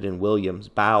resulted in William's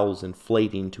bowels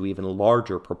inflating to even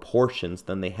larger proportions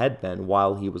than they had been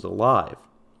while he was alive.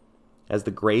 As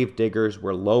the grave diggers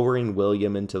were lowering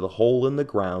William into the hole in the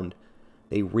ground,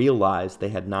 they realized they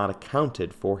had not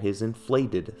accounted for his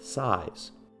inflated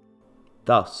size.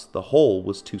 Thus, the hole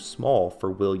was too small for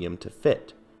William to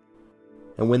fit,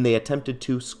 and when they attempted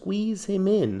to squeeze him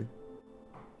in,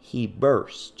 he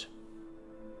burst.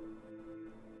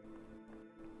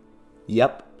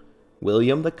 Yep,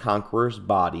 William the Conqueror's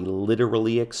body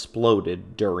literally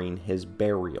exploded during his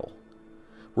burial.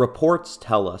 Reports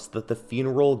tell us that the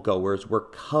funeral goers were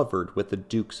covered with the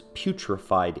Duke's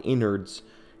putrefied innards,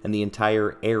 and the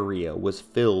entire area was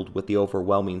filled with the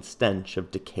overwhelming stench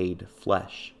of decayed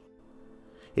flesh.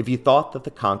 If you thought that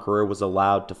the conqueror was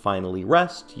allowed to finally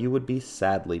rest, you would be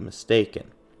sadly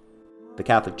mistaken. The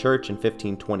Catholic Church in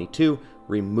 1522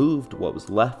 removed what was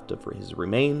left of his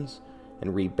remains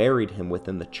and reburied him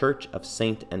within the Church of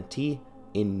Saint Anti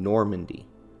in Normandy.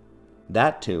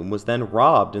 That tomb was then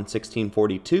robbed in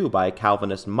 1642 by a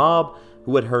Calvinist mob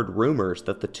who had heard rumors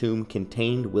that the tomb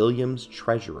contained William's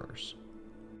treasures.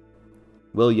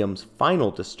 William's final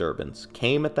disturbance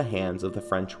came at the hands of the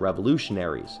French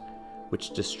revolutionaries,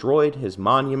 which destroyed his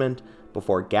monument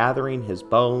before gathering his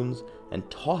bones and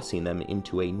tossing them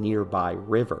into a nearby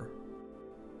river.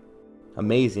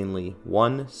 Amazingly,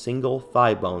 one single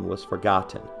thigh bone was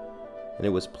forgotten, and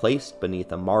it was placed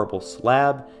beneath a marble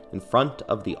slab in front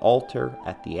of the altar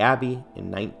at the Abbey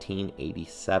in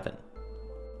 1987.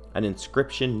 An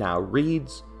inscription now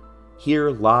reads,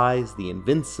 "Here lies the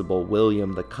invincible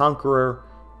William the Conqueror,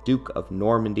 Duke of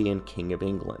Normandy and King of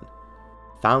England,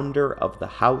 founder of the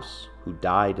house who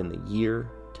died in the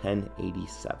year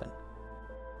 1087.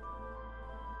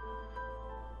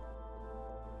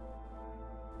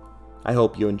 I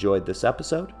hope you enjoyed this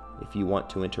episode. If you want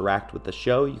to interact with the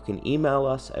show, you can email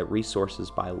us at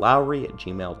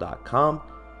resourcesbylowry@gmail.com.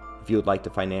 If you would like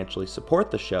to financially support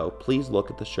the show, please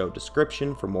look at the show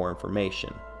description for more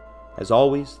information. As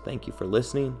always, thank you for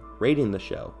listening, rating the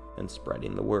show, and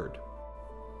spreading the word.